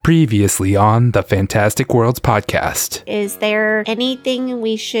Previously on the Fantastic Worlds podcast. Is there anything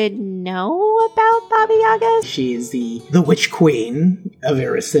we should know about Baba Yaga? She's the witch queen of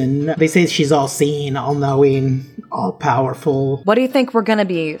Irison. They say she's all seeing, all knowing, all powerful. What do you think we're going to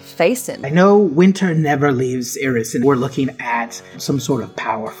be facing? I know winter never leaves Irison. We're looking at some sort of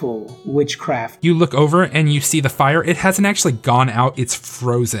powerful witchcraft. You look over and you see the fire. It hasn't actually gone out. It's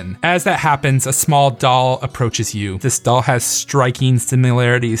frozen. As that happens, a small doll approaches you. This doll has striking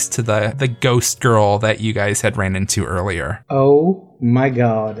similarities to the ghost girl that you guys had ran into earlier. Oh my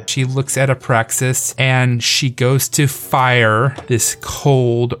god. She looks at Apraxis and she goes to fire this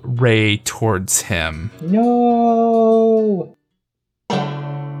cold ray towards him. No!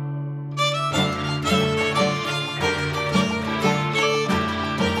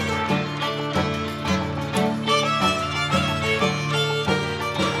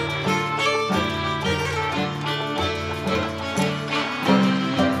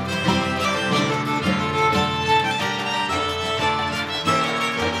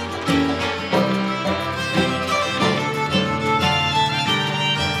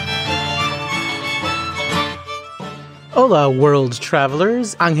 Hola, world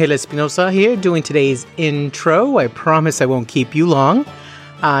travelers. Angel Espinosa here, doing today's intro. I promise I won't keep you long.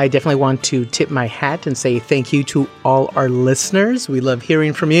 I definitely want to tip my hat and say thank you to all our listeners. We love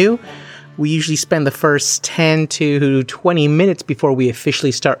hearing from you. We usually spend the first 10 to 20 minutes before we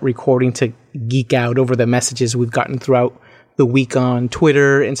officially start recording to geek out over the messages we've gotten throughout the week on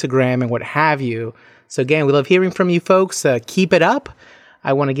Twitter, Instagram, and what have you. So again, we love hearing from you folks. Keep it up.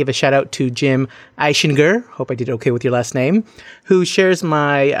 I want to give a shout out to Jim Eischinger, hope I did okay with your last name, who shares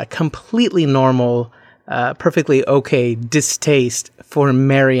my completely normal, perfectly okay distaste for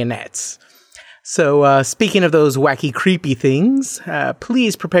marionettes. So speaking of those wacky, creepy things,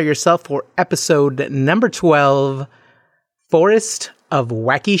 please prepare yourself for episode number 12, Forest of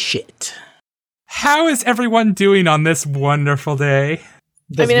Wacky Shit. How is everyone doing on this wonderful day?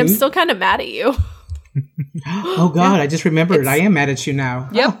 I'm still kind of mad at you. Oh god, I just remembered. I am mad at you now.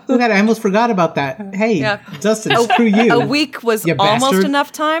 Yep. Oh, look at that. I almost forgot about that. Hey, Dustin, screw you. A week was You almost bastard.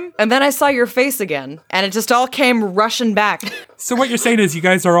 enough time, and then I saw your face again, and it just all came rushing back. So what you're saying is you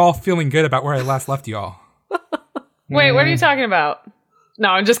guys are all feeling good about where I last left you all. Wait, what are you talking about? No,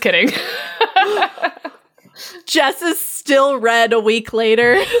 I'm just kidding. Jess is still red a week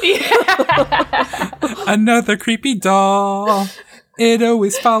later. Another creepy doll. It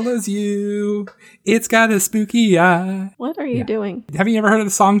always follows you. It's got a spooky eye. What are you doing? Have you ever heard of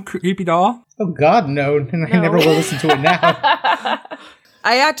the song Creepy Doll? Oh god, no. And I never will listen to it now.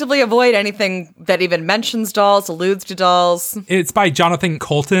 I actively avoid anything that even mentions dolls, alludes to dolls. It's by Jonathan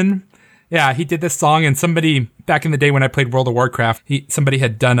Colton. Yeah, he did this song, and somebody, back in the day when I played World of Warcraft, somebody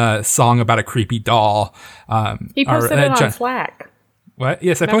had done a song about a creepy doll. He posted it on Slack. What?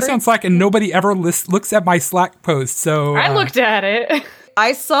 Yes, Remember? I posted on Slack, and nobody ever looks at my Slack post, so... I looked at it.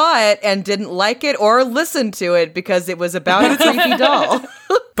 I saw it and didn't like it or listen to it because it was about a creepy doll.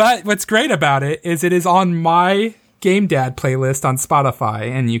 But what's great about it is on my Game Dad playlist on Spotify,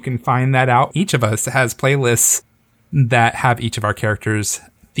 and you can find that out. Each of us has playlists that have each of our characters'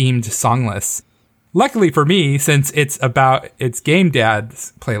 themed song lists. Luckily for me, since it's Game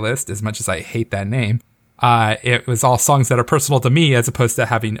Dad's playlist, as much as I hate that name, it was all songs that are personal to me as opposed to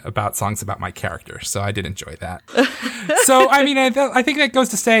having about songs about my character. So I did enjoy that. So, I mean, I think that goes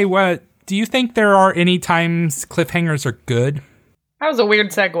to say, what do you think there are any times cliffhangers are good? That was a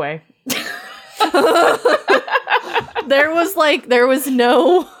weird segue. There was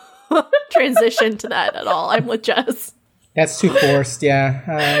no transition to that at all. I'm with Jess. That's too forced,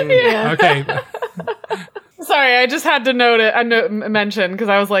 yeah. Okay. Sorry, I just had to mention because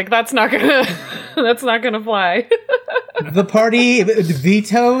I was like, that's not gonna fly. The party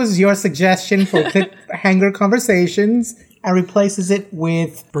vetoes your suggestion for cliffhanger conversations and replaces it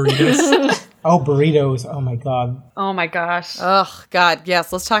with... Burritos. Oh, burritos. Oh my god. Oh my gosh. Oh, God,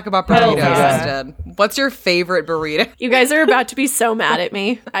 yes, let's talk about Oh, burritos God. instead. What's your favorite burrito? You guys are about to be so mad at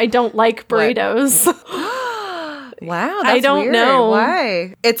me. I don't like burritos. Wow, that's I don't weird. know.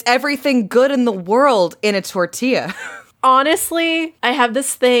 Why? It's everything good in the world in a tortilla. Honestly, I have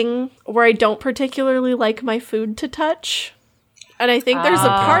this thing where I don't particularly like my food to touch. And I think there's a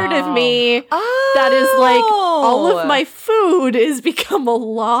part of me that is like, all of my food is become a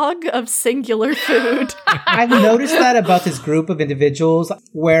log of singular food. I've noticed that about this group of individuals,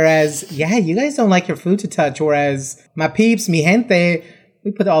 whereas, yeah, you guys don't like your food to touch, whereas my peeps, mi gente,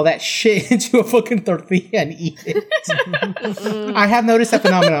 we put all that shit into a fucking tortilla and eat it. I have noticed that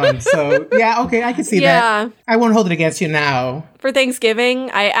phenomenon. So, yeah, okay, I can see that. I won't hold it against you now. For Thanksgiving,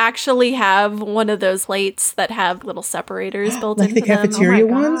 I actually have one of those plates that have little separators built like into the cafeteria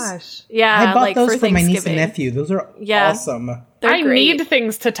ones? Gosh. Yeah, I bought like those for my niece and Thanksgiving. nephew. Those are awesome. They're I great. need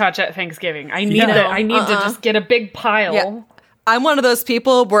things to touch at Thanksgiving. I need Yeah. I need to just get a big pile. Yeah. I'm one of those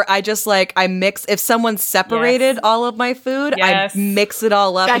people where I just I mix, if someone's separated all of my food, Yes. I mix it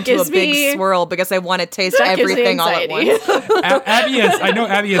all up That into a gives big me- swirl because I want to taste That gives me everything all at anxiety. once. I know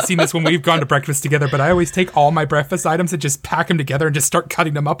Abby has seen this when we've gone to breakfast together, but I always take all my breakfast items and just pack them together and just start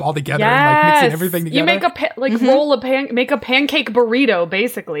cutting them up all together and like mixing everything together. You make a roll a make a pancake burrito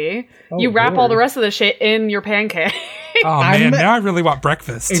basically. You wrap all Lord. the rest of the shit in your pancake. Oh man, I'm- now I really want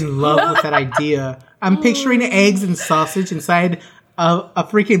breakfast. In love with that idea. I'm picturing eggs and sausage inside a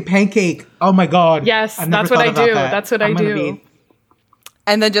freaking pancake. Oh my god. Yes, I've never that's what thought I about do. that. That's what I'm I gonna do. be-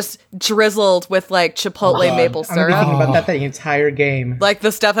 And then just drizzled with Chipotle God. maple I'm gonna be syrup. thinking about that the entire game. Like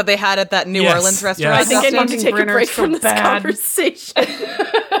the stuff that they had at that New Yes, Orleans yes. restaurant. I think I need to Fucking take a Brenner break is so from this bad. conversation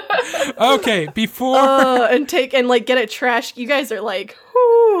Okay, before and take and like get it trashed. You guys are like,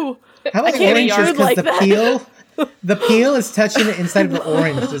 whoo. How about can't oranges? eat food Because like the that. peel, the peel is touching the inside of the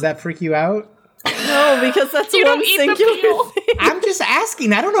orange. Does that freak you out? No, because that's You one don't eat the singular peel. thing. I'm just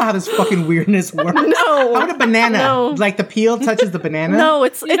asking. I don't know how this fucking weirdness works. No. How about a banana? No. Like the peel touches the banana? No,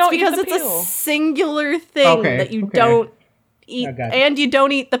 it's don't eat because the it's peel. a singular thing Okay, that you okay. don't eat, I got it. and you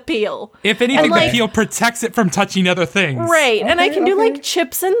don't eat the peel. if anything, And, like- the peel protects it from touching other things. Right, and I Okay, can do okay. like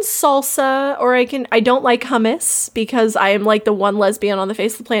chips and salsa, or I don't like hummus because I am like the one lesbian on the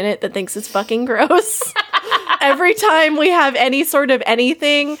face of the planet that thinks it's fucking gross. Every time we have any sort of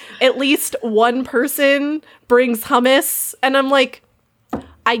anything, at least one person brings hummus, and I'm like,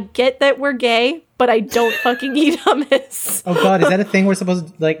 I get that we're gay, but I don't fucking eat hummus. Oh god, is that a thing we're supposed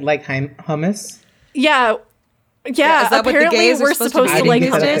to like hummus? Yeah. Yeah, is that what the apparently gays are we're supposed to supposed be to like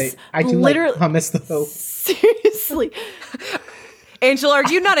think that's a hummus. thing. I do Literally, like hummus though. seriously. Angel, are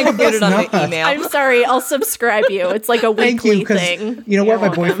you not included on the not. email? I'm sorry, I'll subscribe you. It's like a Thank you, weekly because thing. you know what? My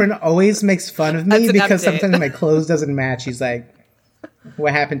boyfriend always makes fun of me That's an because update. sometimes my clothes doesn't match. He's like,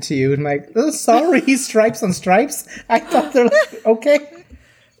 "What happened to you?" And I'm like, "Oh, sorry, stripes on stripes." I thought they're like, okay.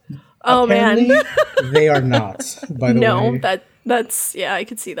 Oh Apparently, man. they are not. By the No, way, that's yeah, I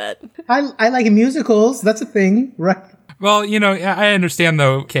could see that. I like musicals. That's a thing, right? Well, I understand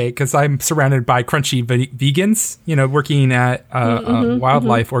though, okay, because I'm surrounded by crunchy vegans. Working at a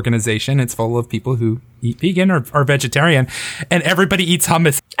wildlife organization, it's full of people who eat vegan or are vegetarian, and everybody eats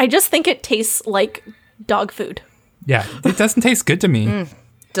hummus. I just think it tastes like dog food. Yeah, it doesn't taste good to me.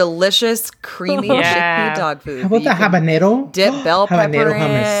 Delicious, creamy Yeah. chickpea dog food. How about the You can habanero? dip bell pepper Habanero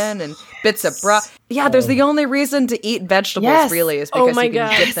hummus. in and bits of broth. Yeah, there's the only reason to eat vegetables Yes. really is Oh because my you can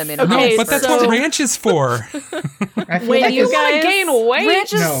God. dip them in Okay, No, but that's so- what ranch is for. I feel When like you it's- guys Gain weight.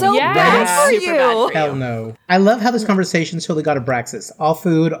 Ranch is No, so yeah. bad for Super bad you. for Hell no. I love how this conversation totally got Abraxas. All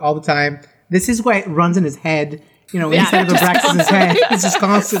food, all the time. This is why it runs in his head. Inside of Abraxas' head. It's just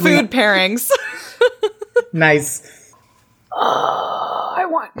constantly Food pairings. nice. I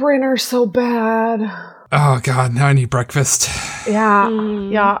want Brenner so bad. Oh god, now I need breakfast. Yeah.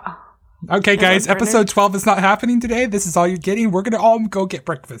 Yeah. Okay, guys, episode 12 is not happening today. This is all you're getting. We're gonna all go get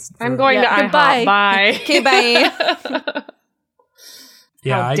breakfast. I'm going Yeah, to goodbye. IHOP. Bye. Okay, bye.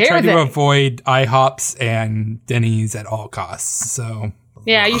 Yeah, How I dare try to they. avoid IHOPs and Denny's at all costs. So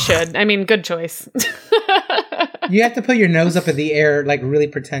Yeah, you should. I mean, good choice. You have to put your nose up in the air, like really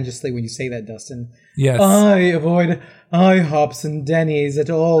pretentiously when you say that, Dustin. yes. I avoid IHOPs and Denny's at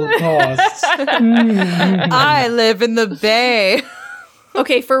all costs. I live in the Bay.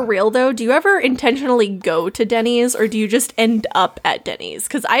 Okay, for real though, do you ever intentionally go to Denny's or do you just end up at Denny's?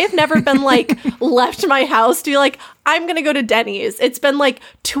 Because I have never been like left my house to be like, I'm gonna go to Denny's. It's been like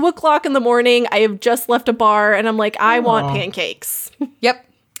 2:00 in the morning. I have just left a bar and I'm like, I want pancakes. Yep.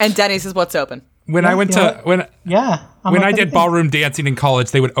 And Denny's is what's open. When I went yeah. to when Yeah. I'm when up I for did the ballroom dancing in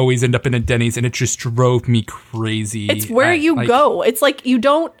college, they would always end up in a Denny's, and it just drove me crazy. It's where you like, go. It's like you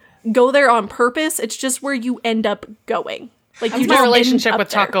don't go there on purpose. It's just where you end up going. Like That's you my just relationship end with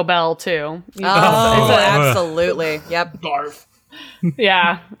up there. Taco Bell, too. Oh, absolutely. Yep.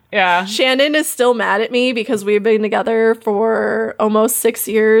 Yeah. Yeah. Shannon is still mad at me because we've been together for almost 6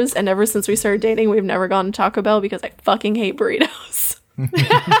 years, and ever since we started dating, we've never gone to Taco Bell because I fucking hate burritos.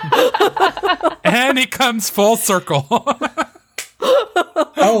 And it comes full circle.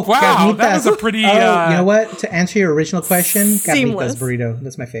 Oh, Wow, carnitas. that was a pretty, you know what? To answer your original question, Seamless. carnitas burrito.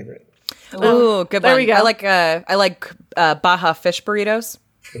 That's my favorite. Ooh, good There one. we go. I like Baja fish burritos.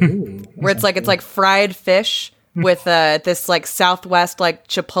 Where it's like fried fish with this like Southwest like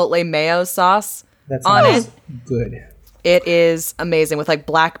Chipotle mayo sauce on it. Good. It is amazing with like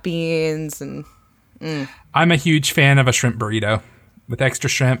black beans and. I'm a huge fan of a shrimp burrito with extra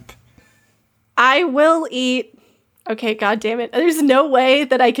shrimp. I will eat. Okay, god damn it. There's no way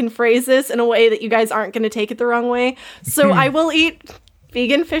that I can phrase this in a way that you guys aren't going to take it the wrong way. So I will eat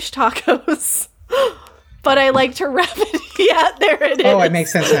vegan fish tacos. But I like to wrap it. Yeah, there it is. Oh, it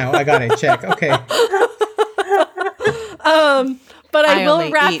makes sense now. I got it. Check. Okay. But I will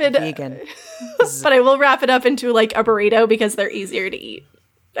only wrap eat it. vegan. But I will wrap it up into like a burrito because they're easier to eat.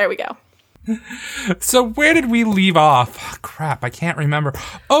 There we go. So where did we leave off? Oh, crap, I can't remember.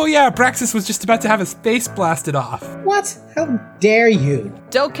 Oh yeah, Braxis was just about to have his face blasted off. What? How dare you?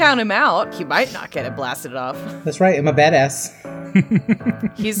 Don't count him out. He might not get it blasted off. That's right. I'm a badass.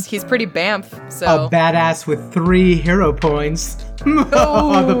 He's pretty bamf. So A badass with 3 hero points.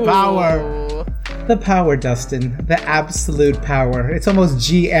 Oh, the power. The power, Dustin. The absolute power. It's almost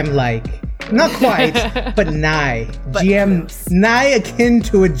GM-like. Not quite, but nigh. GM, nigh akin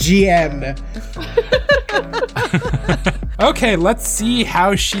to a GM. Okay, let's see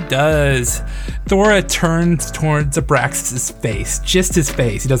how she does. Thora turns towards Abraxas' face, just his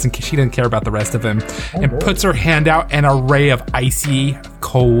face. She doesn't care about the rest of him, and puts her hand out. An array of icy,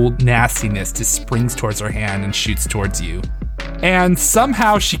 cold nastiness just springs towards her hand and shoots towards you. And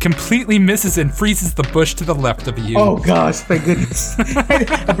somehow she completely misses and freezes the bush to the left of you. Oh gosh, thank goodness.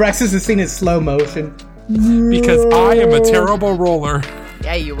 Abraxas is seen in slow motion. Because I am a terrible roller.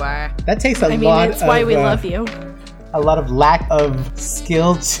 yeah, you are. That takes a I mean, lot it's why of, we love you. a lot of lack of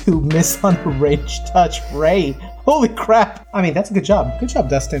skill to miss on a ranged touch Ray. Holy crap. I mean, that's a good job. Good job,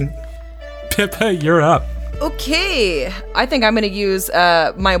 Dustin. Pippa, you're up. Okay, I think I'm gonna use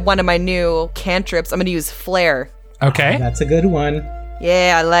one of my new cantrips. I'm gonna use Flare. Okay. That's a good one.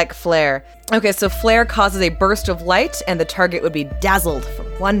 Yeah, I like Flare. Okay, so Flare causes a burst of light, and the target would be dazzled for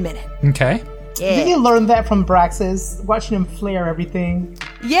 1 minute. Okay. Yeah. Did you learn that from Braxis? Watching him flare everything.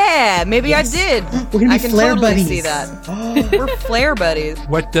 Yeah, maybe I did. We're gonna be I can flare totally buddies. see that. We're Flare buddies.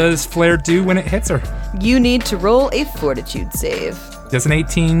 What does Flare do when it hits her? You need to roll a Fortitude save. Does an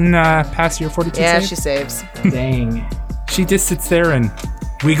 18 pass your 42 Yeah, save? she saves. Dang. She just sits there and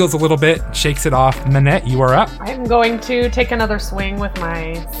wiggles a little bit, shakes it off. Manette, you are up. I'm going to take another swing with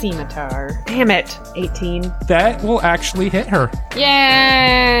my scimitar. Damn it. 18. That will actually hit her.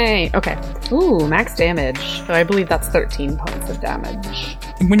 Yay! Okay. Ooh, max damage. So I believe that's 13 points of damage.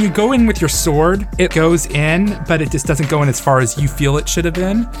 When you go in with your sword, it goes in, but it just doesn't go in as far as you feel it should have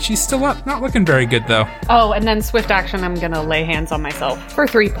been. She's still up. Not looking very good, though. Oh, and then swift action, I'm gonna lay hands on myself for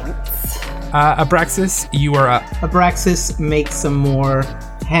 3 points. Abraxas, you are up. Abraxas makes some more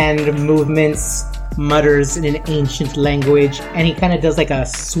hand movements, mutters in an ancient language, and he kind of does like a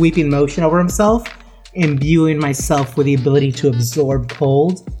sweeping motion over himself, imbuing myself with the ability to absorb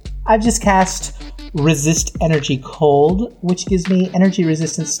cold. I've just cast Resist Energy Cold, which gives me energy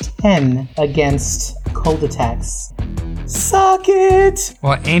resistance 10 against cold attacks. Suck it!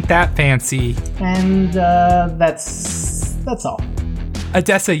 Well, ain't that fancy. And that's all.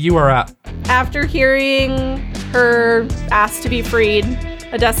 Odessa, you are up. After hearing her ask to be freed,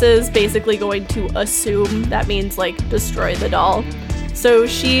 Odessa is basically going to assume that means like destroy the doll. So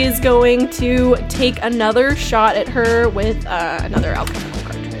she's going to take another shot at her with another alchemical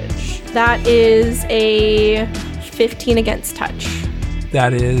cartridge. That is a 15 against touch.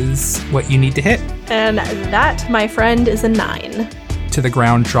 That is what you need to hit. And that, my friend, is a 9. To the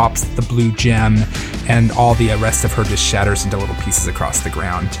ground drops the blue gem, and all the rest of her just shatters into little pieces across the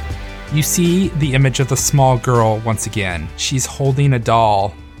ground. You see the image of the small girl once again. She's holding a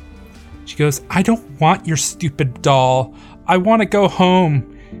doll. She goes, "I don't want your stupid doll. I want to go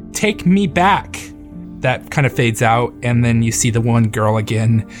home. Take me back." That kind of fades out, and then you see the one girl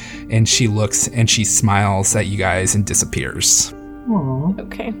again, and she looks and she smiles at you guys and disappears. Aww.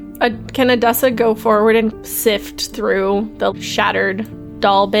 Okay. Can Odessa go forward and sift through the shattered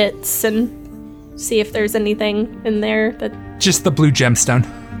doll bits and see if there's anything in there that... Just the blue gemstone.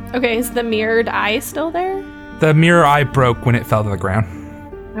 Okay, is the mirrored eye still there? The mirror eye broke when it fell to the ground.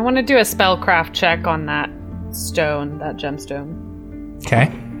 I want to do a spellcraft check on that stone, that gemstone.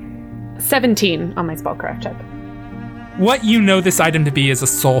 Okay. 17 on my spellcraft check. What you know this item to be is a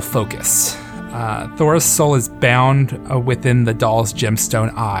soul focus. Thora's soul is bound within the doll's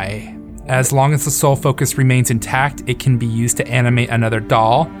gemstone eye. As long as the soul focus remains intact, it can be used to animate another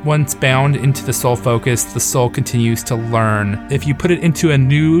doll. Once bound into the soul focus, the soul continues to learn. If you put it into a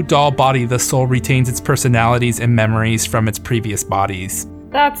new doll body, the soul retains its personalities and memories from its previous bodies.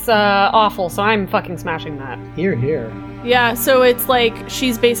 That's awful, so I'm fucking smashing that. Here, here. Yeah, so it's like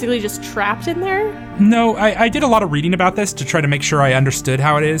she's basically just trapped in there? No, I did a lot of reading about this to try to make sure I understood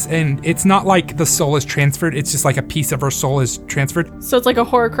how it is, and it's not like the soul is transferred, it's just like a piece of her soul is transferred. So it's like a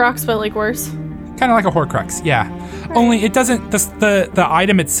Horcrux, but like worse? Kind of like a Horcrux, yeah. Right. Only it doesn't, the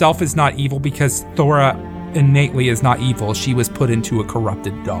item itself is not evil because Thora innately is not evil. She was put into a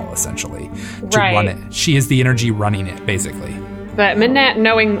corrupted doll, essentially, to run it. She is the energy running it, basically. But Minette,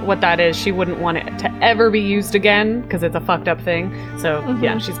 knowing what that is, she wouldn't want it to ever be used again because it's a fucked up thing. So,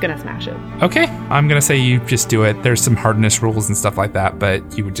 yeah, she's going to smash it. Okay, I'm going to say you just do it. There's some hardness rules and stuff like that,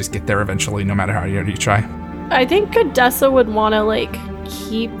 but you would just get there eventually no matter how you try. I think Odessa would want to, like,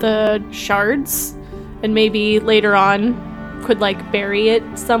 keep the shards and maybe later on could, like, bury it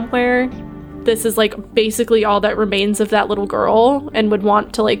somewhere. This is, like, basically all that remains of that little girl and would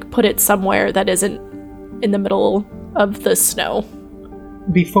want to, like, put it somewhere that isn't in the middle of the snow.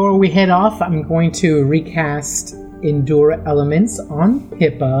 Before we head off, I'm going to recast Endure Elements on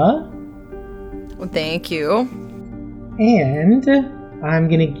Pippa. Well, thank you. And I'm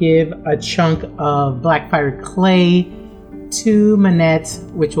going to give a chunk of Blackfire Clay to Manette,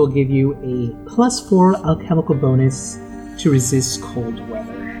 which will give you a +4 alchemical bonus to resist cold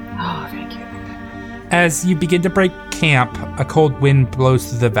weather. Oh, thank you. As you begin to break camp, a cold wind blows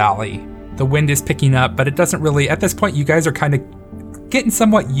through the valley. The wind is picking up, but it doesn't really... At this point, you guys are kind of getting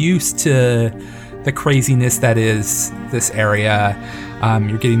somewhat used to the craziness that is this area.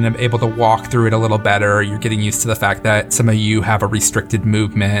 You're getting able to walk through it a little better. You're getting used to the fact that some of you have a restricted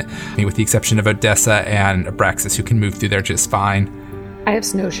movement, with the exception of Odessa and Abraxas, who can move through there just fine. I have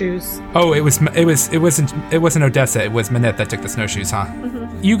snowshoes. Oh, it wasn't Odessa. It was Minette that took the snowshoes, huh?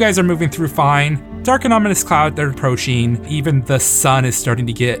 Mm-hmm. You guys are moving through fine. Dark and ominous cloud, they're approaching. Even the sun is starting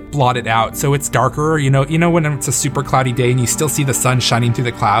to get blotted out, so it's darker. You know when it's a super cloudy day and you still see the sun shining through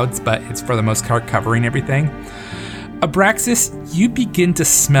the clouds, but it's for the most part covering everything. Abraxas, you begin to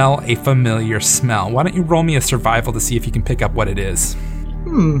smell a familiar smell. Why don't you roll me a survival to see if you can pick up what it is?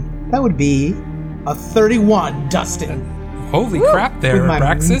 That would be a 31, Dustin. Holy crap there,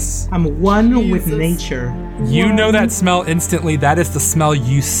 Abraxas. I'm one with nature. You know that smell instantly. That is the smell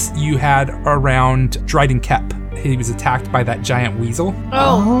you had around Dryden Kep. He was attacked by that giant weasel.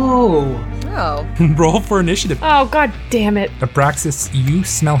 Oh. Roll for initiative. Oh, god damn it. Abraxas, you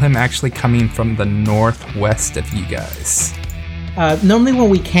smell him actually coming from the northwest of you guys. Normally when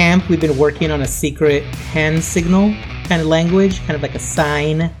we camp, we've been working on a secret hand signal kind of language, kind of like a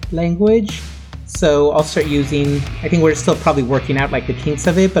sign language. So I'll start using, I think we're still probably working out like the kinks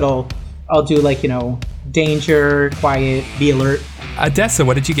of it, but I'll do like, danger, quiet, be alert. Odessa,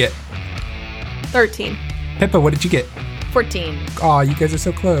 what did you get? 13. Pippa, what did you get? 14. Aw, you guys are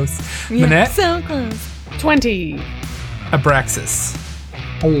so close. Yeah, Minette? so close. 20. Abraxas.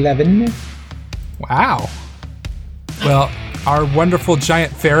 11. Wow. Well, our wonderful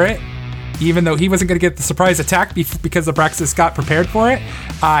giant ferret, even though he wasn't going to get the surprise attack because Abraxas got prepared for it,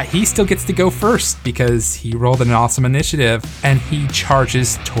 he still gets to go first because he rolled an awesome initiative and he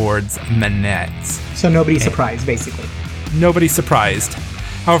charges towards Manette. So nobody's surprised, basically. Nobody's surprised.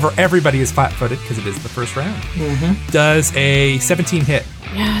 However, everybody is flat-footed because it is the first round. Mm-hmm. Does a 17 hit?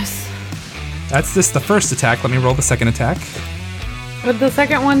 Yes. That's just the first attack. Let me roll the second attack. Would the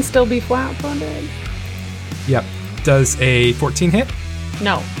second one still be flat-footed? Yep. Does a 14 hit?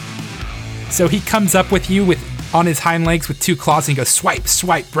 No. So he comes up with you on his hind legs with two claws and he goes swipe,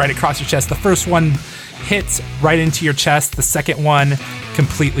 swipe right across your chest. The first one hits right into your chest. The second one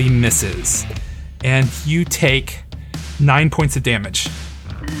completely misses. And you take 9 points of damage.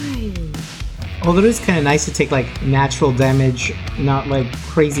 Although it is kind of nice to take like natural damage, not like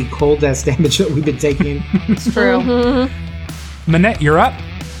crazy cold ass damage that we've been taking. It's true. Manette, you're up.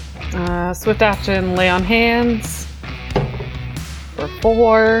 Swift action, lay on hands for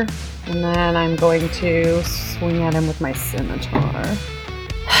 4. And then I'm going to swing at him with my scimitar.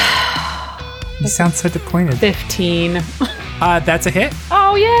 You sound so disappointed. 15. That's a hit.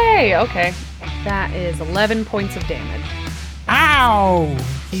 Oh, yay! Okay. That is 11 points of damage. Ow!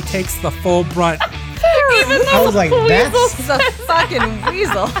 He takes the full brunt. I was like, It's a fucking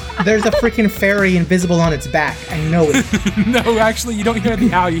weasel. There's a freaking fairy invisible on its back. I know it. No, actually, you don't hear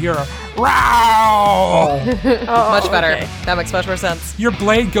the owl. You hear a row. Much better. Okay. That makes much more sense. Your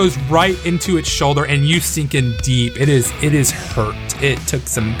blade goes right into its shoulder, and you sink in deep. It is hurt. It took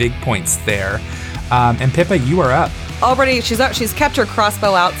some big points there. And Pippa, you are up. Already, she's kept her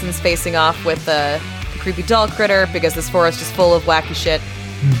crossbow out since facing off with the creepy doll critter because this forest is full of wacky shit.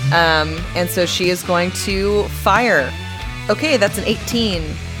 Mm-hmm. And so she is going to fire. Okay, that's an 18.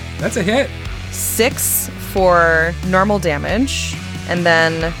 That's a hit. 6 for normal damage. And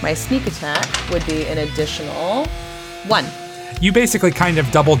then my sneak attack would be an additional 1. You basically kind of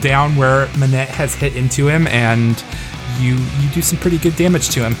double down where Manette has hit into him, and you do some pretty good damage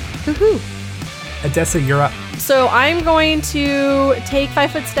to him. Woohoo. Odessa, you're up. So I'm going to take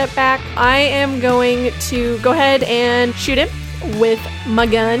 5-foot step back. I am going to go ahead and shoot him with my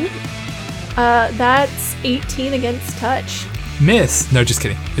gun. That's 18 against touch. Miss. No, just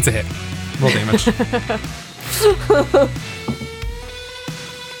kidding. It's a hit. Roll damage.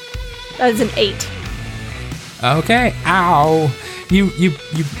 That is an 8. Okay. Ow.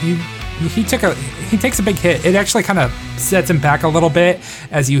 He takes a big hit. It actually kind of sets him back a little bit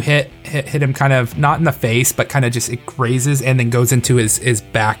as you hit him kind of not in the face, but kind of just it grazes and then goes into his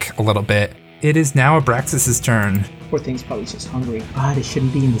back a little bit. It is now Abraxas' turn. Poor thing's probably just hungry. God, it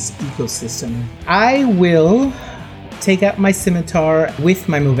shouldn't be in this ecosystem. I will take out my scimitar with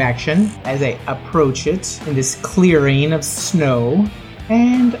my move action as I approach it in this clearing of snow,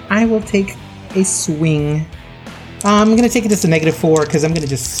 and I will take a swing. I'm going to take it as a -4 because I'm going to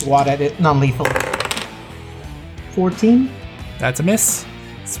just swat at it non-lethal. 14? That's a miss.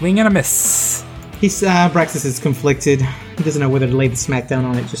 Swing and a miss. Braxis is conflicted. He doesn't know whether to lay the smackdown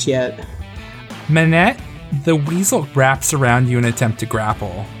on it just yet. Manette, the weasel wraps around you in an attempt to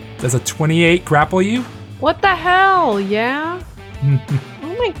grapple. Does a 28 grapple you? What the hell? Yeah.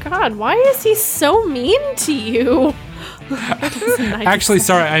 Oh my god, why is he so mean to you? Actually,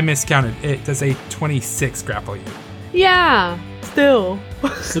 sorry, I miscounted. It does a 26 grapple you. Yeah. Still.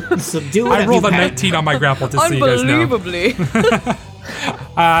 Subdue it. I rolled a 19 on my grapple just so you guys know. Unbelievably.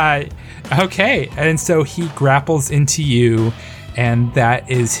 Okay, and so he grapples into you, and that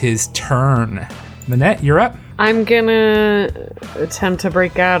is his turn. Manette, you're up. I'm gonna attempt to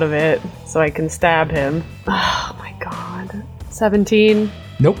break out of it so I can stab him. Oh my god. 17.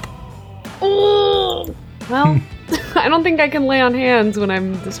 Nope. Oh. Well, I don't think I can lay on hands when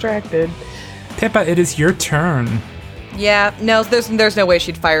I'm distracted. Pippa, it is your turn. Yeah, no, there's no way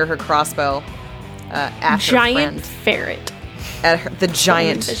she'd fire her crossbow at her Giant friend. ferret. At her, the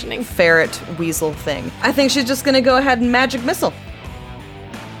giant envisioning. ferret weasel thing. I think she's just gonna go ahead and magic missile.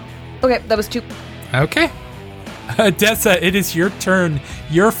 Okay, that was 2. Okay. Odessa, it is your turn.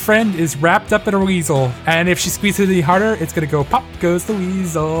 Your friend is wrapped up in a weasel, and if she squeezes any harder, it's gonna go pop goes the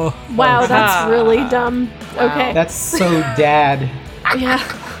weasel. Wow, that's really dumb. Okay. That's so dad. Yeah.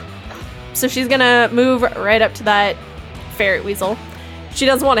 So she's gonna move right up to that ferret weasel. She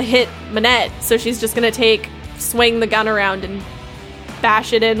doesn't want to hit Manette, so she's just gonna swing the gun around and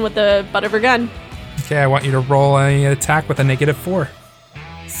bash it in with the butt of her gun. Okay, I want you to roll an attack with a -4.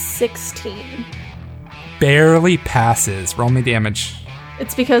 16. Barely passes. Roll me damage.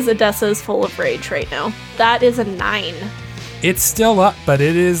 It's because Odessa is full of rage right now. That is a 9. It's still up, but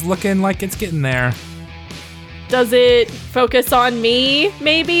it is looking like it's getting there. Does it focus on me,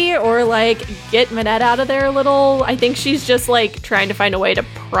 maybe? Or, get Manette out of there a little? I think she's just, trying to find a way to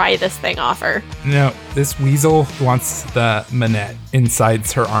pry this thing off her. No, this weasel wants the Manette inside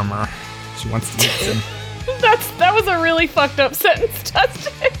her armor. She wants to eat some. That was a really fucked up sentence,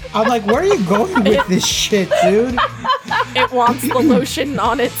 Justin. I'm like, where are you going with this shit, dude? It wants the lotion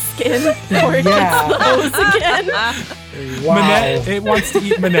on its skin before it Yeah. gets the hose again. Wow. Manette, it wants to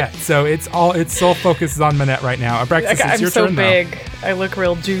eat Manette, so its sole focus is on Manette right now. Abraxas, it's I'm your so turn big. I look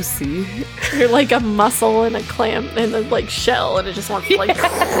real juicy. You're like a mussel in a clam in a shell, and it just wants to gross.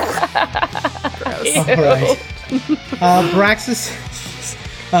 All right.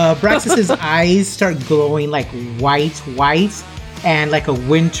 Braxis's eyes start glowing like white, and a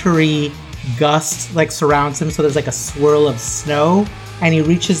wintry gust surrounds him. So there's a swirl of snow, and he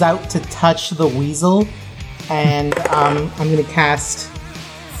reaches out to touch the weasel, and I'm gonna cast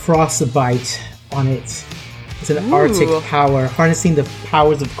Frostbite on it. It's an Arctic power, harnessing the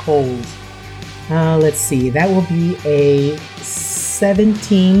powers of cold. Let's see, that will be a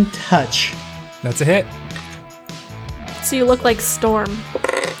 17 touch. That's a hit. So you look like Storm.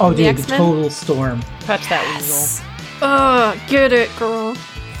 Oh, The dude, the X-Men? total storm. Touch that weasel. Get it, girl.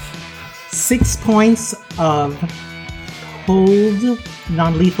 6 points of cold,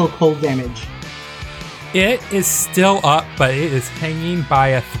 non-lethal cold damage. It is still up, but it is hanging by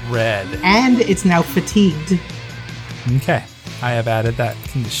a thread. And it's now fatigued. Okay, I have added that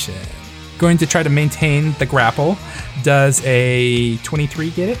condition. Going to try to maintain the grapple. Does a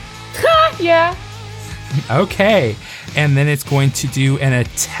 23 get it? Yeah. Okay, and then it's going to do an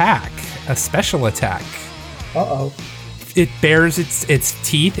attack, a special attack. Uh-oh. It bares its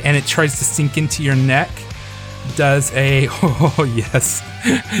teeth and it tries to sink into your neck. Does a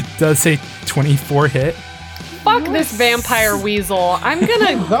 24 hit? Fuck this vampire weasel. I'm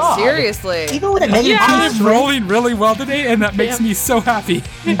gonna... God. Seriously. Even with a negative Yeah. two I'm rolling really well today, and that makes me so happy.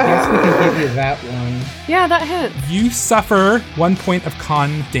 I guess we can give you that one. Yeah, that hits. You suffer 1 point of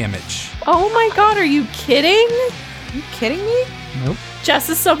con damage. Oh my god, are you kidding? Are you kidding me? Nope. Jess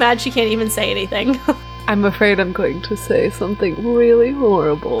is so mad she can't even say anything. I'm afraid I'm going to say something really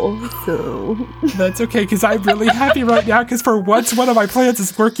horrible, so... That's okay, because I'm really happy right now, because for once one of my plans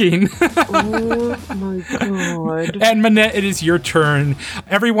is working. Oh my god. And Manette, it is your turn.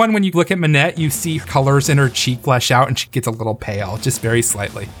 Everyone, when you look at Manette, you see colors in her cheek flesh out, and she gets a little pale, just very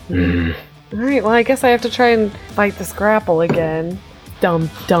slightly. Alright, well, I guess I have to try and fight this grapple again. Dumb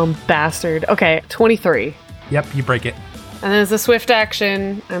bastard. Okay, 23. Yep, you break it. And then as a swift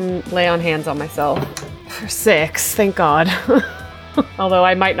action, I'm lay on hands on myself. For 6, thank God. Although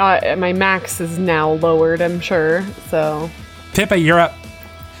I might not, my max is now lowered, I'm sure, so... Pippa, you're up.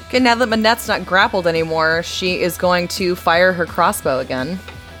 Okay, now that Manette's not grappled anymore, she is going to fire her crossbow again.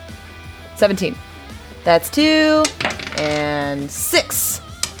 17. That's 2. And 6.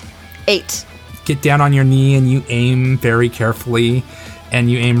 8. Get down on your knee, and you aim very carefully.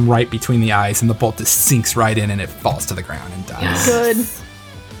 And you aim right between the eyes, and the bolt just sinks right in, and it falls to the ground and dies. Good.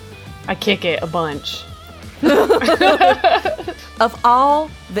 I kick it a bunch. Of all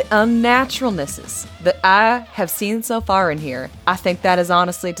the unnaturalnesses that I have seen so far in here, I think that has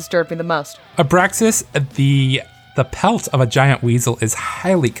honestly disturbed me the most. Abraxas, the pelt of a giant weasel is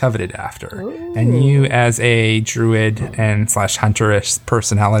highly coveted after. Ooh. And you, as a druid and / hunterish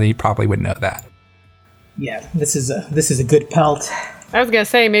personality, probably would know that. Yeah, this is a good pelt. I was gonna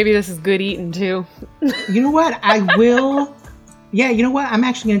say, maybe this is good eating, too. You know what? I will... Yeah, you know what? I'm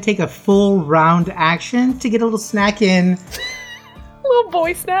actually going to take a full round action to get a little snack in. Little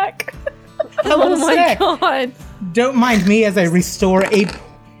boy snack. Oh my god. Don't mind me as I restore a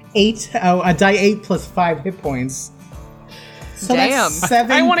die 8 plus 5 hit points. So Damn. That's 7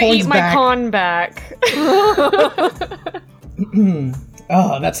 I want to points eat my back. con back.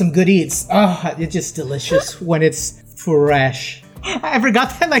 Oh, that's some good eats. Oh, it's just delicious when it's fresh. I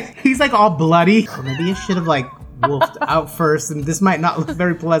forgot that, like, he's, like, all bloody. Or maybe I should have, like, wolfed out first, and this might not look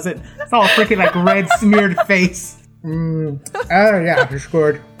very pleasant. It's all freaking, like, red smeared face. Oh, yeah, it's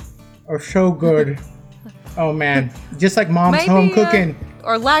good. Oh, so good. Oh, man. Just like Mom's Maybe, home cooking.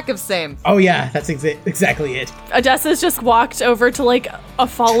 Or lack of same. Oh, yeah, that's exactly it. Odessa's just walked over to, like, a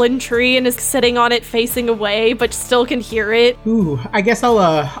fallen tree and is sitting on it facing away, but still can hear it. Ooh, I guess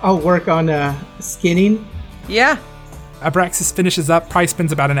I'll work on skinning. Yeah. Abraxas finishes up, probably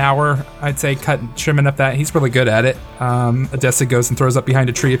spends about an hour, I'd say, trimming up that. He's really good at it. Odessa goes and throws up behind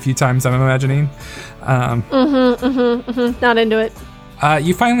a tree a few times, I'm imagining. Not into it.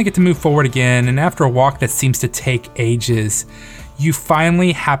 You finally get to move forward again, and after a walk that seems to take ages, you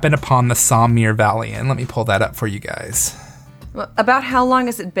finally happen upon the Samir Valley. And let me pull that up for you guys. Well, about how long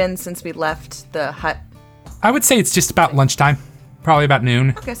has it been since we left the hut? I would say it's just about lunchtime, probably about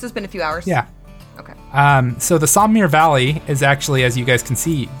noon. Okay, so it's been a few hours. Yeah. Okay. So the Samir Valley is actually, as you guys can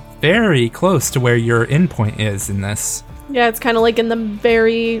see, very close to where your endpoint is in this. Yeah, it's kind of like in the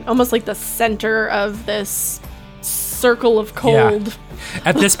very, almost like the center of this circle of cold. Yeah.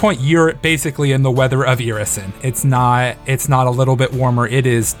 At this point, you're basically in the weather of Irison. It's not a little bit warmer. It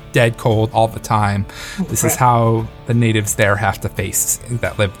is dead cold all the time. This is how the natives there have to face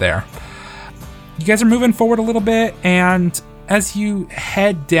that live there. You guys are moving forward a little bit, and as you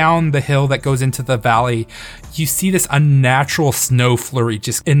head down the hill that goes into the valley, you see this unnatural snow flurry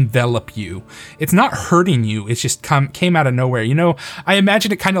just envelop you. It's not hurting you. It's just came out of nowhere. You know, I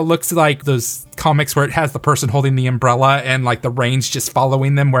imagine it kind of looks like those comics where it has the person holding the umbrella and like the rain's just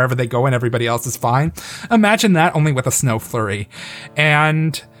following them wherever they go and everybody else is fine. Imagine that, only with a snow flurry.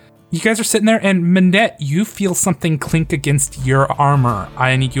 And you guys are sitting there, and Manette, you feel something clink against your armor.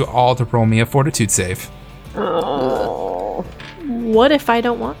 I need you all to roll me a fortitude save. Oh. What if I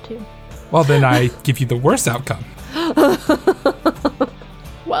don't want to? Well, then I give you the worst outcome.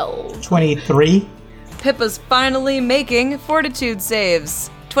 Well, 23. Pippa's finally making fortitude saves.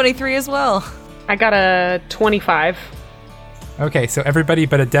 23 as well. I got a 25. Okay, so everybody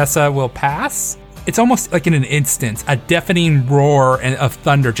but Odessa will pass. It's almost like in an instant, a deafening roar of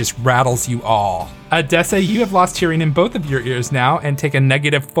thunder just rattles you all. Odessa, you have lost hearing in both of your ears now and take a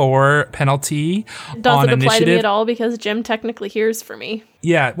 -4 penalty on doesn't apply initiative. to me at all because Jim technically hears for me.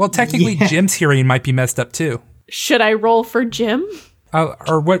 Yeah, well, technically, Yeah. Jim's hearing might be messed up too. Should I roll for Jim?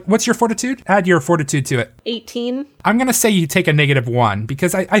 Or what's your fortitude? Add your fortitude to it. 18. I'm going to say you take a -1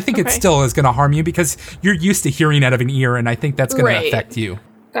 because I think it Okay. still is going to harm you because you're used to hearing out of an ear, and I think that's going Right. to affect you.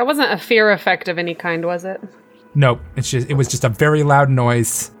 That wasn't a fear effect of any kind, was it? Nope, it was just a very loud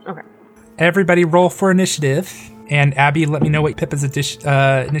noise. Okay. Everybody roll for initiative. And Abby, let me know what Pippa's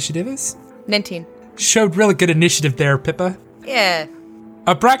initiative is. 19. Showed really good initiative there, Pippa. Yeah.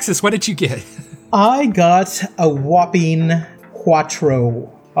 Abraxas, what did you get? I got a whopping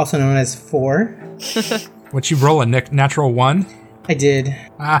 4, also known as 4. What you roll, a natural 1? I did.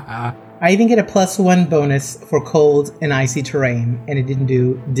 Ah. I even get a +1 bonus for cold and icy terrain, and it didn't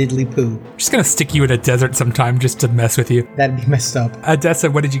do diddly poo. Just gonna stick you in a desert sometime just to mess with you. That'd be messed up. Odessa,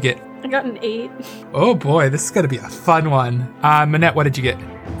 what did you get? I got an 8. Oh boy, this is gonna be a fun one. Manette, what did you get?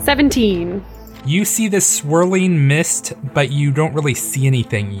 17. You see this swirling mist, but you don't really see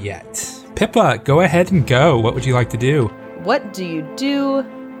anything yet. Pippa, go ahead and go. What would you like to do? What do you do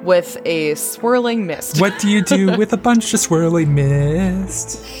with a swirling mist? What do you do with a bunch of swirling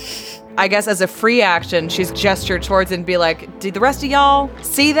mist? I guess as a free action, she's gestured towards it and be like, did the rest of y'all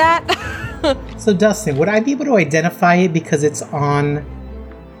see that? So Dustin, would I be able to identify it because it's on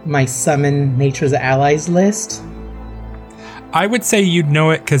my Summon Nature's Allies list? I would say you'd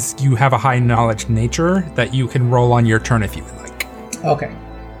know it because you have a high knowledge nature that you can roll on your turn if you would like. Okay.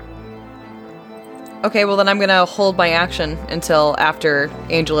 Okay, well then I'm gonna hold my action until after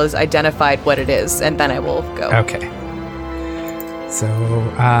Angel has identified what it is, and then I will go. Okay. So,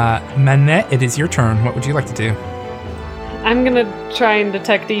 Manette, it is your turn. What would you like to do? I'm gonna try and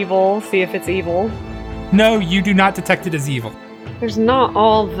detect evil, see if it's evil. No, you do not detect it as evil. There's not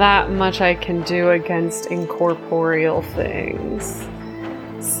all that much I can do against incorporeal things.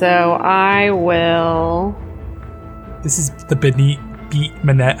 So I will... This is the Beat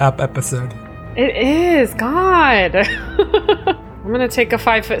Manette up episode. It is! God! I'm gonna take a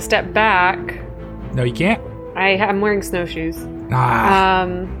 5-foot step back. No, you can't. I'm wearing snowshoes.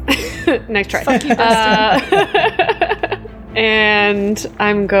 Nice try. Fuck you, and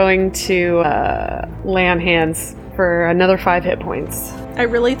I'm going to lay on hands for another 5 hit points. I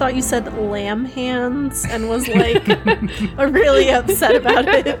really thought you said lamb hands and was like really upset about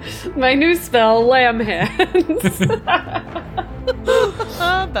it. My new spell, lamb hands.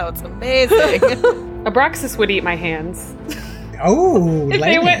 That was amazing. Abraxas would eat my hands. Oh, If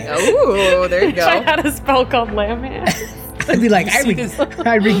they went- Oh, there you If I go. had a spell called lamb hands. I'd be like, I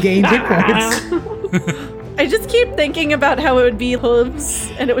regained hit points. I just keep thinking about how it would be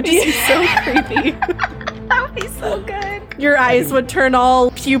hooves and it would just be so creepy. That would be so good. Your eyes would turn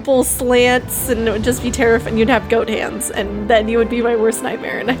all pupil slants and it would just be terrifying. You'd have goat hands and then you would be my worst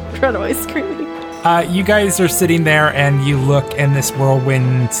nightmare and I'd run away screaming. You guys are sitting there and you look and this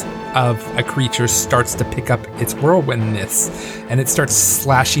whirlwind of a creature starts to pick up its whirlwindness and it starts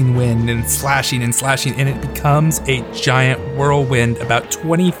slashing wind and slashing and slashing and it becomes a giant whirlwind about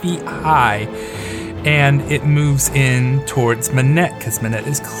 20 feet high and it moves in towards Manette because Manette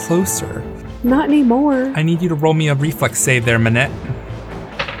is closer. Not anymore. I need you to roll me a reflex save there, Manette.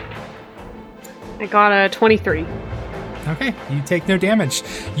 I got a 23. Okay, you take no damage.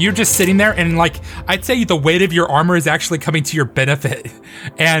 You're just sitting there and I'd say the weight of your armor is actually coming to your benefit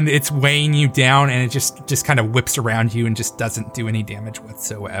and it's weighing you down and it just kind of whips around you and just doesn't do any damage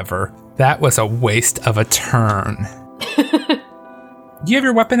whatsoever. That was a waste of a turn. Do you have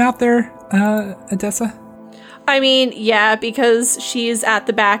your weapon out there, Odessa? I mean, yeah, because she's at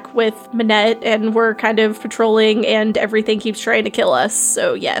the back with Manette and we're kind of patrolling and everything keeps trying to kill us,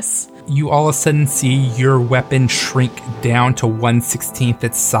 so yes. You all of a sudden see your weapon shrink down to 1/16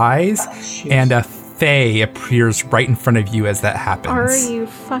 its size, and a Fae appears right in front of you as that happens. Are you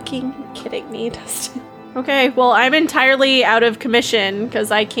fucking kidding me, Dustin? Okay, well, I'm entirely out of commission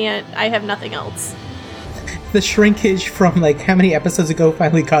because I have nothing else. The shrinkage from how many episodes ago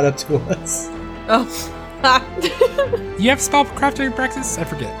finally caught up to us. Oh. You have spellcraft practice? I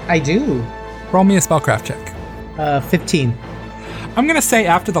forget. I do. Roll me a spellcraft check. 15. I'm going to say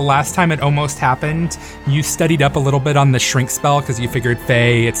after the last time it almost happened, you studied up a little bit on the shrink spell because you figured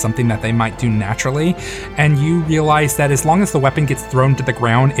Fae, it's something that they might do naturally. And you realize that as long as the weapon gets thrown to the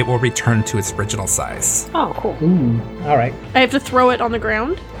ground, it will return to its original size. Oh, cool. Ooh, all right. I have to throw it on the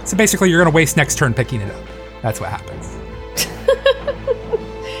ground? So basically, you're going to waste next turn picking it up. That's what happens.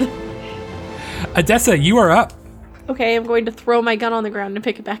 Odessa, you are up. Okay, I'm going to throw my gun on the ground and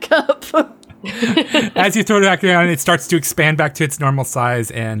pick it back up. As you throw it back down, it starts to expand back to its normal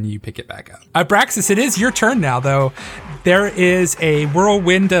size, and you pick it back up. Abraxas, it is your turn now, though. There is a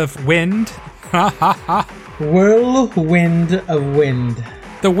whirlwind of wind. Whirlwind of wind.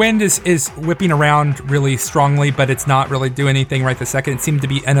 The wind is whipping around really strongly, but it's not really doing anything right this second. It seemed to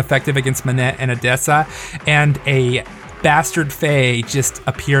be ineffective against Manette and Odessa, and a bastard Fae just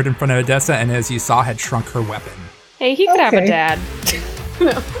appeared in front of Odessa, and as you saw, had shrunk her weapon. Hey, he could have a Okay. dad.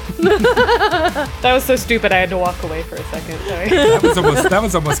 That was so stupid I had to walk away for a second. Sorry. That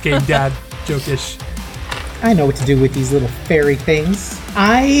was almost game dad. Jokish. I know what to do with these little fairy things.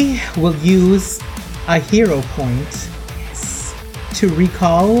 I will use a hero point to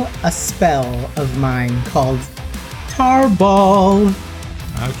recall a spell of mine called Tarball.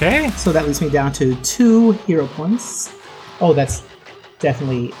 Okay. So that leaves me down to 2 hero points. Oh, that's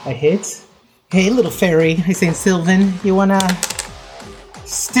definitely a hit. Hey, little fairy. Hey, St. Sylvan, you wanna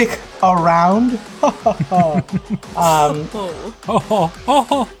stick around?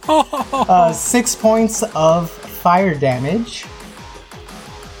 6 points of fire damage.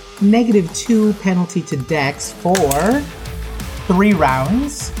 -2 penalty to Dex for 3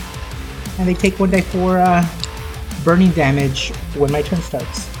 rounds. And they take 1d4 burning damage when my turn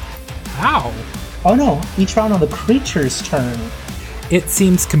starts. Ow. Oh no, each round on the creature's turn. It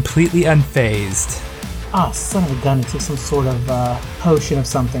seems completely unfazed. Ah, son of a gun, it took some sort of potion of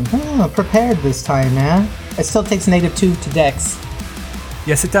something. Prepared this time, man. It still takes -2 to Dex.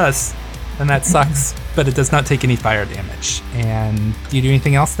 Yes, it does. And that sucks, but it does not take any fire damage. And do you do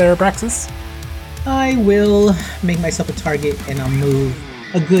anything else there, Abraxas? I will make myself a target and I'll move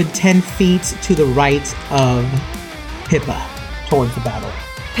a good 10 feet to the right of Pippa towards the battle.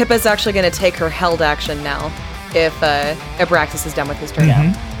 Pippa's actually going to take her held action now if Abraxas is done with his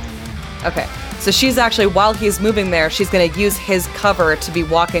turn. Okay. So she's actually, while he's moving there, she's going to use his cover to be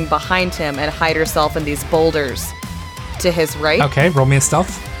walking behind him and hide herself in these boulders to his right. Okay, roll me a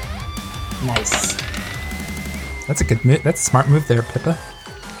stealth. Nice. That's a good move. That's a smart move there, Pippa.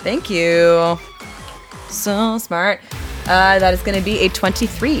 Thank you. So smart. That is going to be a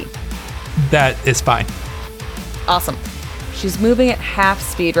 23. That is fine. Awesome. She's moving at half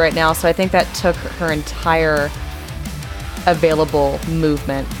speed right now, so I think that took her entire available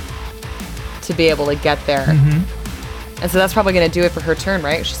movement to be able to get there. And so that's probably going to do it for her turn,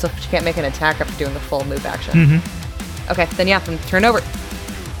 right? She can't make an attack after doing the full move action. Okay, then turn over.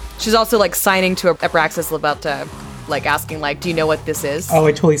 She's also like signing to Abraxas about like asking like, do you know what this is? Oh,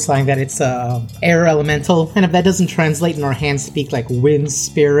 I totally signed that. It's air elemental. And if that doesn't translate in our hand speak, like wind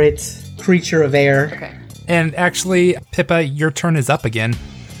spirit, creature of air. Okay. And actually, Pippa, your turn is up again.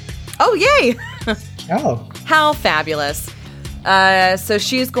 Oh, yay! Oh. How fabulous. So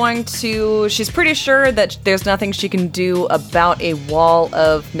she's pretty sure that there's nothing she can do about a wall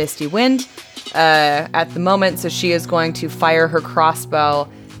of misty wind at the moment, so she is going to fire her crossbow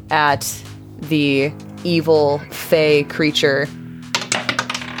at the evil fey creature.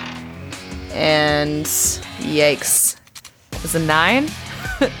 And yikes. It was a 9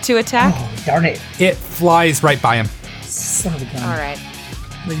 to attack. Oh, darn it. It flies right by him. Son of a gun. All right.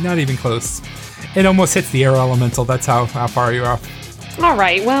 Like, not even close. It almost hits the air elemental. That's how far you're off. All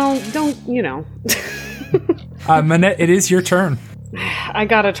right. Well, don't. Manette, it is your turn. I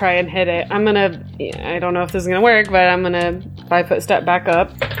gotta try and hit it. I don't know if this is gonna work, but I'm gonna 5-foot step back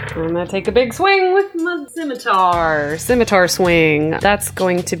up. I'm gonna take a big swing with my scimitar. Scimitar swing. That's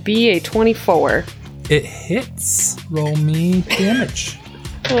going to be a 24. It hits. Roll me damage.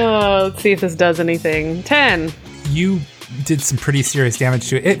 Let's see if this does anything. 10. You did some pretty serious damage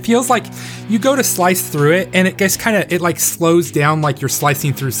to it. It feels like you go to slice through it and it gets it like slows down like you're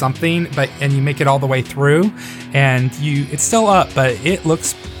slicing through something, and you make it all the way through and it's still up, but it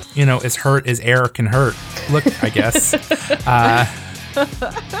looks, as hurt as air can hurt. Look, I guess.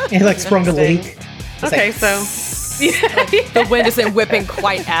 It like sprung a leak. Okay, so The wind isn't whipping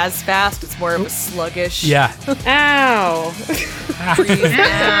quite as fast. It's more of a sluggish. Yeah. Ow.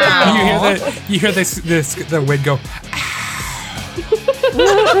 You hear the wind go.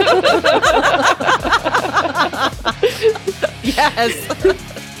 Yes.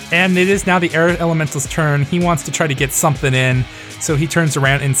 And it is now the air elemental's turn. He wants to try to get something in, so he turns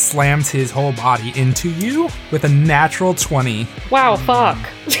around and slams his whole body into you with a natural 20. Wow, fuck.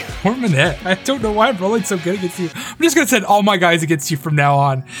 Poor Manette. I don't know why I'm rolling so good against you. I'm just going to send all my guys against you from now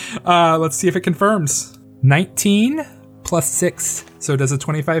on. Let's see if it confirms. 19 plus 6. So does a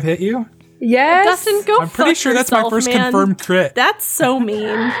 25 hit you? Yes. Dustin, go I'm pretty fuck sure that's my yourself, first man. confirmed crit. That's so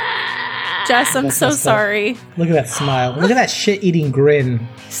mean. Jess, I'm so sorry. Look at that smile. Look at that shit-eating grin.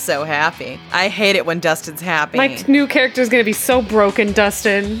 So happy. I hate it when Dustin's happy. My new character's gonna be so broken,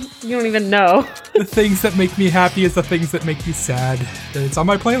 Dustin. You don't even know. The things that make me happy is the things that make me sad. It's on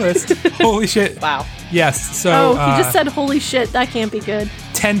my playlist. Holy shit. Wow. Yes, so Oh, he just said, holy shit, that can't be good.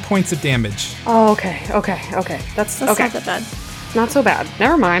 10 points of damage. Oh, okay. That's okay. Not that bad. Not so bad.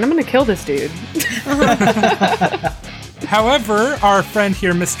 Never mind. I'm gonna kill this dude. However, our friend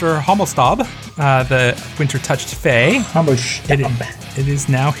here, Mr. Hommelstab, the winter-touched fae, it is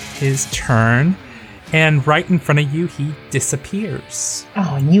now his turn, and right in front of you, he disappears. Oh,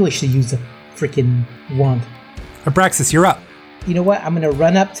 I knew I should use a freaking wand. Abraxas, you're up. You know what? I'm going to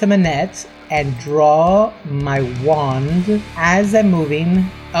run up to Manette and draw my wand as I'm moving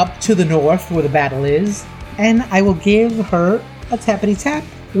up to the north where the battle is. And I will give her a tappity tap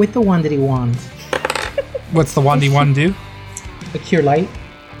with the Wandity wand. What's the 1d1 do? A cure light.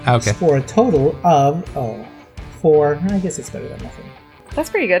 Okay. For a total of, 4. I guess it's better than nothing. That's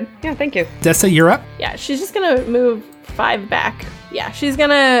pretty good. Yeah, thank you. Dessa, you're up. Yeah, she's just gonna move 5 back. Yeah, she's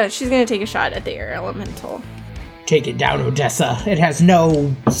gonna take a shot at the air elemental. Take it down, Odessa. It has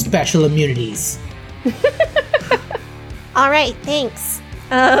no special immunities. All right, thanks.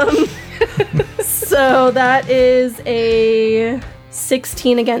 So that is a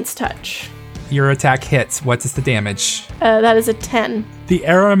 16 against touch. Your attack hits. What is the damage? That is a 10. The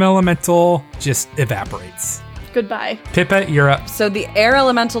air elemental just evaporates. Goodbye. Pippa, you're up. So the air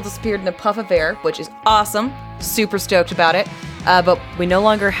elemental disappeared in a puff of air, which is awesome. Super stoked about it. But we no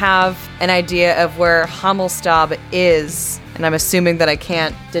longer have an idea of where Hammelstab is. And I'm assuming that I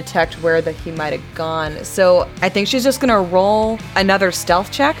can't detect where he might have gone. So I think she's just going to roll another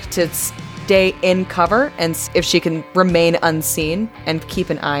stealth check to stay in cover and if she can remain unseen and keep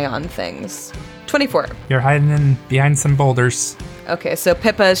an eye on things. 24. You're hiding behind some boulders. Okay, so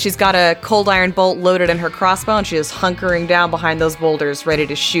Pippa, she's got a cold iron bolt loaded in her crossbow, and she is hunkering down behind those boulders, ready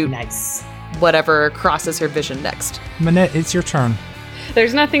to shoot Nice. whatever crosses her vision next. Manette, it's your turn.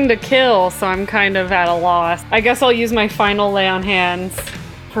 There's nothing to kill, so I'm kind of at a loss. I guess I'll use my final lay on hands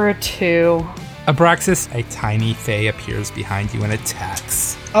for a 2. Abraxas, a tiny fae appears behind you and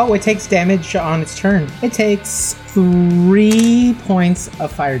attacks. Oh, it takes damage on its turn. It takes 3 points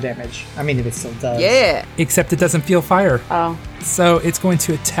of fire damage. I mean, if it still does. Yeah. Except it doesn't feel fire. Oh. So it's going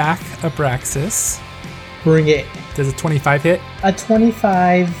to attack Abraxas. Bring it. Does a 25 hit? A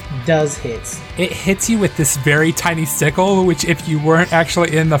 25 does hit. It hits you with this very tiny sickle, which if you weren't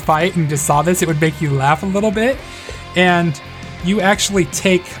actually in the fight and just saw this, it would make you laugh a little bit. And you actually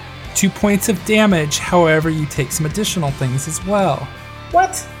take 2 points of damage. However, you take some additional things as well.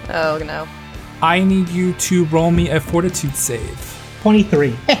 What? Oh, no. I need you to roll me a fortitude save.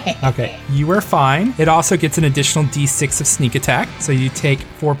 23. Okay, you are fine. It also gets an additional d6 of sneak attack, so you take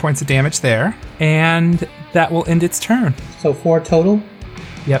 4 points of damage there, and that will end its turn. So 4 total?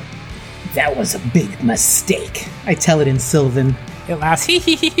 Yep. That was a big mistake. I tell it in Sylvan. It laughs, hee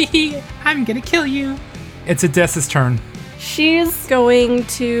hee hee hee hee, I'm gonna kill you. It's Odessa's turn. She's going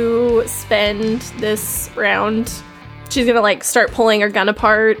to spend this round. She's gonna start pulling her gun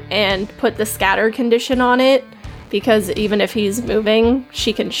apart and put the scatter condition on it, because even if he's moving,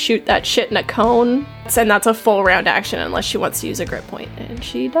 she can shoot that shit in a cone. And that's a full round action unless she wants to use a grip point, and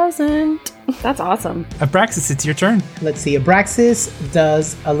she doesn't. That's awesome. Abraxas, it's your turn. Let's see. Abraxas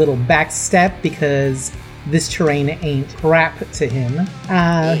does a little back step because this terrain ain't crap to him.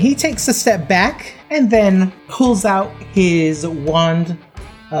 He takes a step back and then pulls out his wand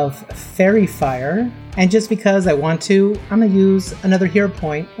of fairy fire. And just because I want to, I'm going to use another hero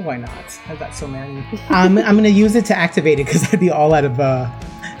point. Why not? I've got so many. I'm going to use it to activate it because I'd be all out of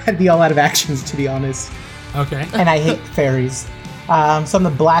actions, to be honest. Okay. And I hate fairies. So I'm going to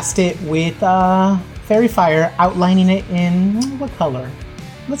blast it with fairy fire, outlining it in what color?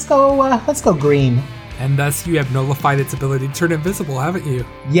 Let's go green. And thus you have nullified its ability to turn invisible, haven't you?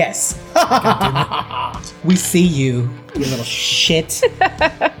 Yes. We see you, you little shit.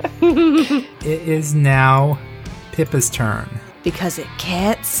 It is now Pippa's turn. Because it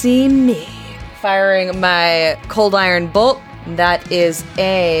can't see me. Firing my cold iron bolt. That is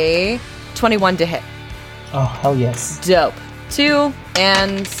a 21 to hit. Oh, hell yes. Dope. 2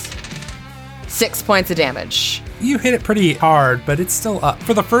 and 6 points of damage. You hit it pretty hard, but it's still up.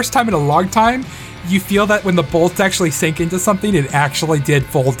 For the first time in a long time, you feel that when the bolts actually sink into something, it actually did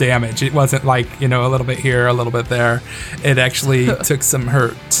full damage. It wasn't like, a little bit here, a little bit there. It actually took some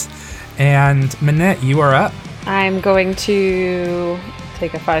hurt. And Manette, you are up. I'm going to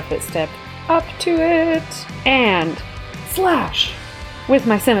take a 5-foot step up to it and slash with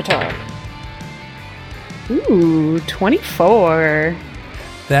my scimitar. Ooh, 24.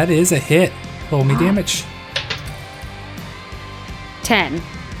 That is a hit. Roll me damage. 10.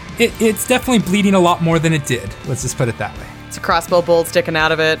 It's definitely bleeding a lot more than it did. Let's just put it that way. It's a crossbow bolt sticking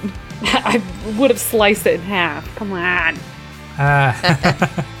out of it. I would have sliced it in half. Come on.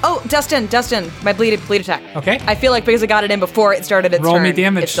 Oh, Dustin, my bleed attack. Okay. I feel like because I got it in before it started its Roll turn, me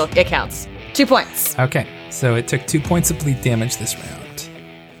damage. it counts. 2 points. Okay, so it took 2 points of bleed damage this round.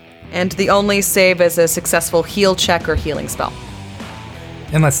 And the only save is a successful heal check or healing spell.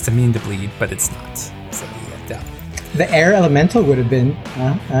 Unless it's immune to bleed, but it's not. So yeah. The air elemental would have been.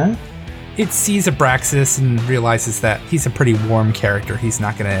 It It sees Abraxas and realizes that he's a pretty warm character. He's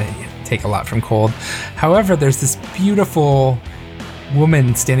not going to take a lot from cold. However, there's this beautiful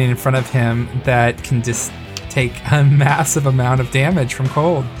woman standing in front of him that can just take a massive amount of damage from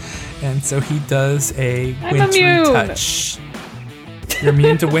cold. And so he does a wintry immune. touch. You're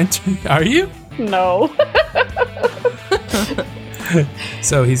immune to winter? Are you? No.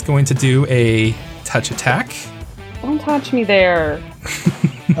 So he's going to do a touch attack. Don't touch me there.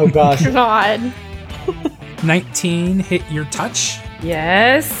 Oh gosh. God. 19 hit your touch.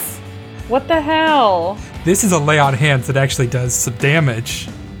 Yes. What the hell? This is a lay on hands that actually does some damage.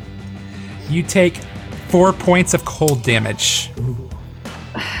 You take 4 points of cold damage.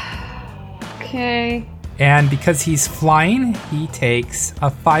 Okay. And because he's flying, he takes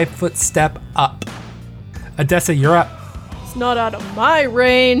a 5-foot step up. Odessa, you're up. It's not out of my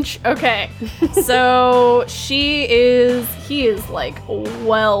range. Okay. So he is like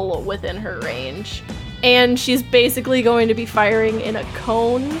well within her range. And she's basically going to be firing in a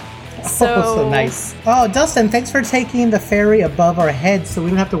cone. So nice. Oh, Dustin, thanks for taking the ferry above our heads so we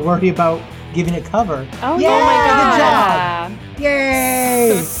don't have to worry about giving it cover. Oh, yeah, my God. Good job.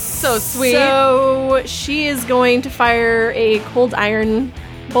 Yay! So sweet. So she is going to fire a cold iron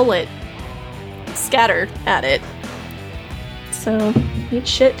bullet scatter at it. So eat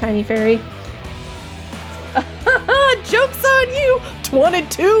shit, tiny fairy. Joke's on you!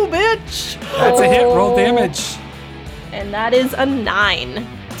 22, bitch! That's a hit. Roll damage. And that is a 9.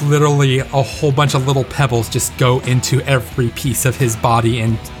 Literally, a whole bunch of little pebbles just go into every piece of his body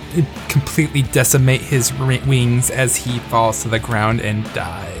and completely decimate his wings as he falls to the ground and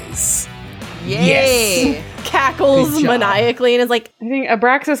dies. Yay! Cackles Good job. maniacally and is like, I think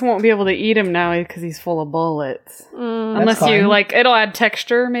Abraxas won't be able to eat him now because he's full of bullets. Unless That's you, fine. it'll add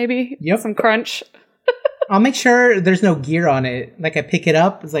texture, maybe? Yep. Some crunch. I'll make sure there's no gear on it. Like I pick it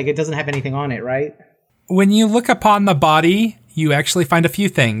up, it's like it doesn't have anything on it, right? When you look upon the body, you actually find a few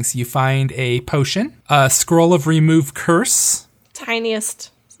things. You find a potion, a scroll of remove curse,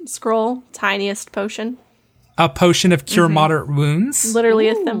 tiniest scroll, tiniest potion. a potion of cure moderate wounds, Literally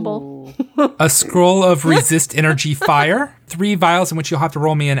a thimble. a scroll of resist energy fire, 3 vials in which you'll have to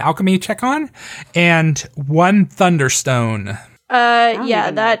roll me an alchemy check on, and 1 thunderstone.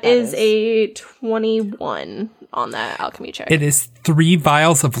 Yeah, that is a 21 on that alchemy check. It is 3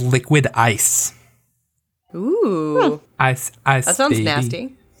 vials of liquid ice. Ooh. Ice, That sounds baby.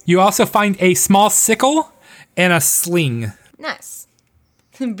 nasty. You also find a small sickle and a sling. Nice.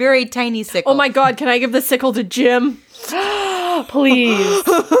 Very tiny sickle. Oh my god, can I give the sickle to Jim? Please.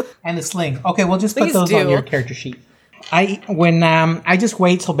 And the sling. Okay, we'll just put Please those do. on your character sheet. I just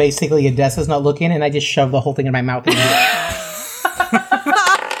wait till basically Odessa's not looking, and I just shove the whole thing in my mouth.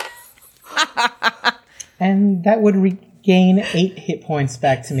 And that would regain 8 hit points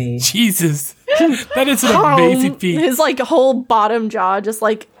back to me. Jesus. That is an amazing feat. His like whole bottom jaw just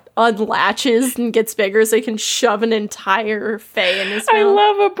like unlatches and gets bigger so he can shove an entire fey in his mouth. I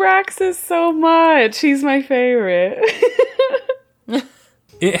love Abraxas so much. He's my favorite.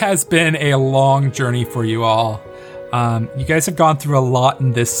 It has been a long journey for you all. You guys have gone through a lot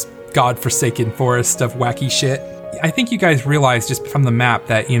in this godforsaken forest of wacky shit. I think you guys realize just from the map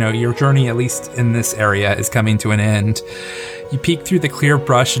that, your journey, at least in this area, is coming to an end. You peek through the clear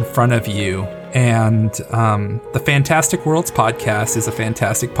brush in front of you, and the Fantastic Worlds podcast is a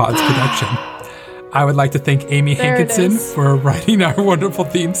Fantastic Pods production. I would like to thank Amy There it Hankinson is. for writing our wonderful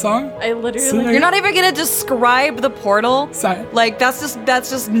theme song. I literally You're not even gonna describe the portal? Like, that's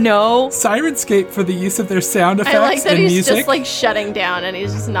just no. Sirenscape for the use of their sound effects I like that and he's music. just like shutting down and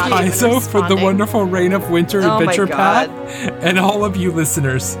he's just not even Paizo for the responding. wonderful Reign of Winter Oh my Adventure God. Path, and all of you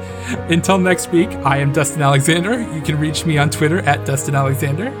listeners. Until next week, I am Dustin Alexander. You can reach me on Twitter at Dustin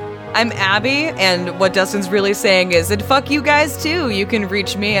Alexander. I'm Abby, and what Dustin's really saying is, and fuck you guys too. You can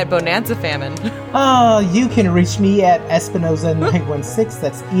reach me at Bonanza Famine. Oh, you can reach me at Espinoza916.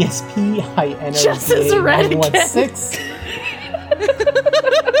 That's ESP Just as red 916.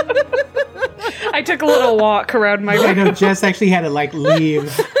 I took a little walk around my I room. know Jess actually had to leave.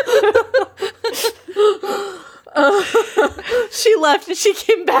 She left and she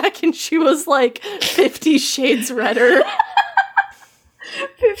came back and she was like 50 shades redder.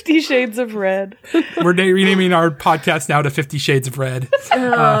 50 Shades of Red. We're renaming our podcast now to 50 Shades of Red.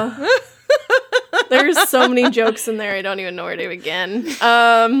 There's so many jokes in there, I don't even know where to begin.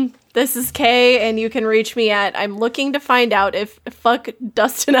 This is Kay, and you can reach me at I'm looking to find out if Fuck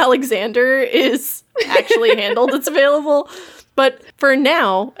Dustin Alexander is actually handled. It's available. But for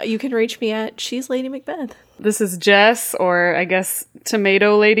now, you can reach me at She's Lady Macbeth. This is Jess, or I guess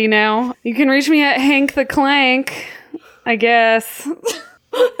Tomato Lady now. You can reach me at Hank the Clank, I guess.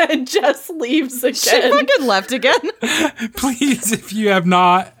 And Jess leaves again. She fucking left again. Please, if you have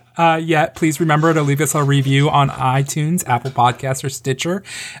not yet, please remember to leave us a review on iTunes, Apple Podcasts, or Stitcher.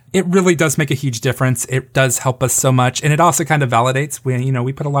 It really does make a huge difference. It does help us so much. And it also kind of validates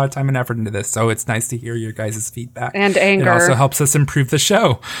we put a lot of time and effort into this. So it's nice to hear your guys' feedback. And anger. It also helps us improve the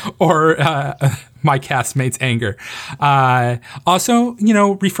show or my castmates' anger. Also,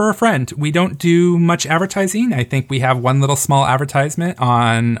 refer a friend. We don't do much advertising. I think we have one little small advertisement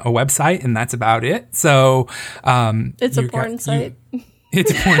on a website, and that's about it. So it's a porn site. It's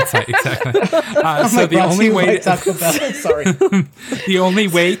a porn site, exactly. So the only way the only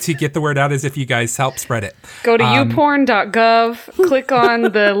way to get the word out is if you guys help spread it. Go to youporn.gov, click on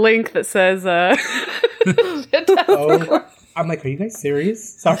the link that says I'm like, are you guys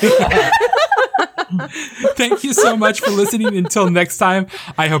serious? Sorry. Thank you so much for listening. Until next time,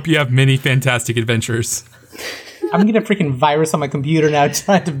 I hope you have many fantastic adventures. I'm getting a freaking virus on my computer now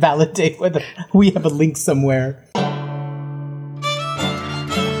trying to validate whether we have a link somewhere.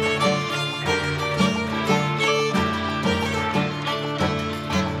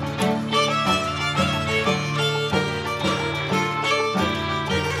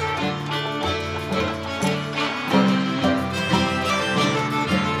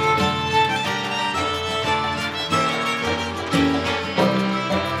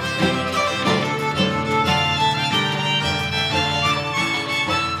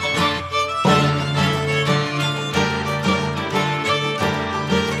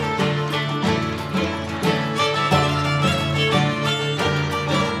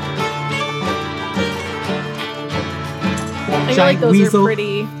 I feel like those weasel. are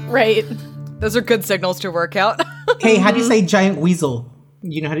pretty, right? Those are good signals to work out. Hey, how do you say giant weasel?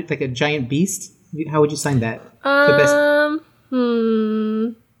 You know how to, like a giant beast? How would you sign that? I'm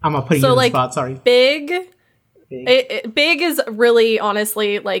gonna put you on the spot, sorry. Big. Big is really,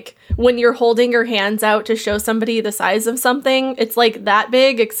 honestly, like when you're holding your hands out to show somebody the size of something, it's like that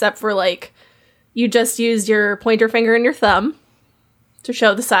big, except for like you just use your pointer finger and your thumb to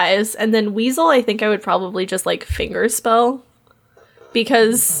show the size. And then weasel, I think I would probably just like finger spell,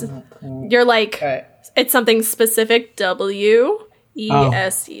 because you're like, it's something specific. W-E-S-E-L.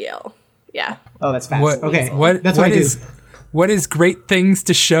 Yeah. Oh, that's fast. Okay. That's what I do. What is great things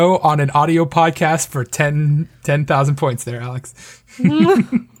to show on an audio podcast for 10,000 points there, Alex?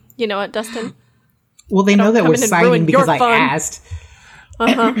 You know what, Dustin? Well, they know that we're signing because I fun. asked.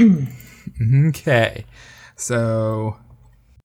 Uh-huh. Okay. So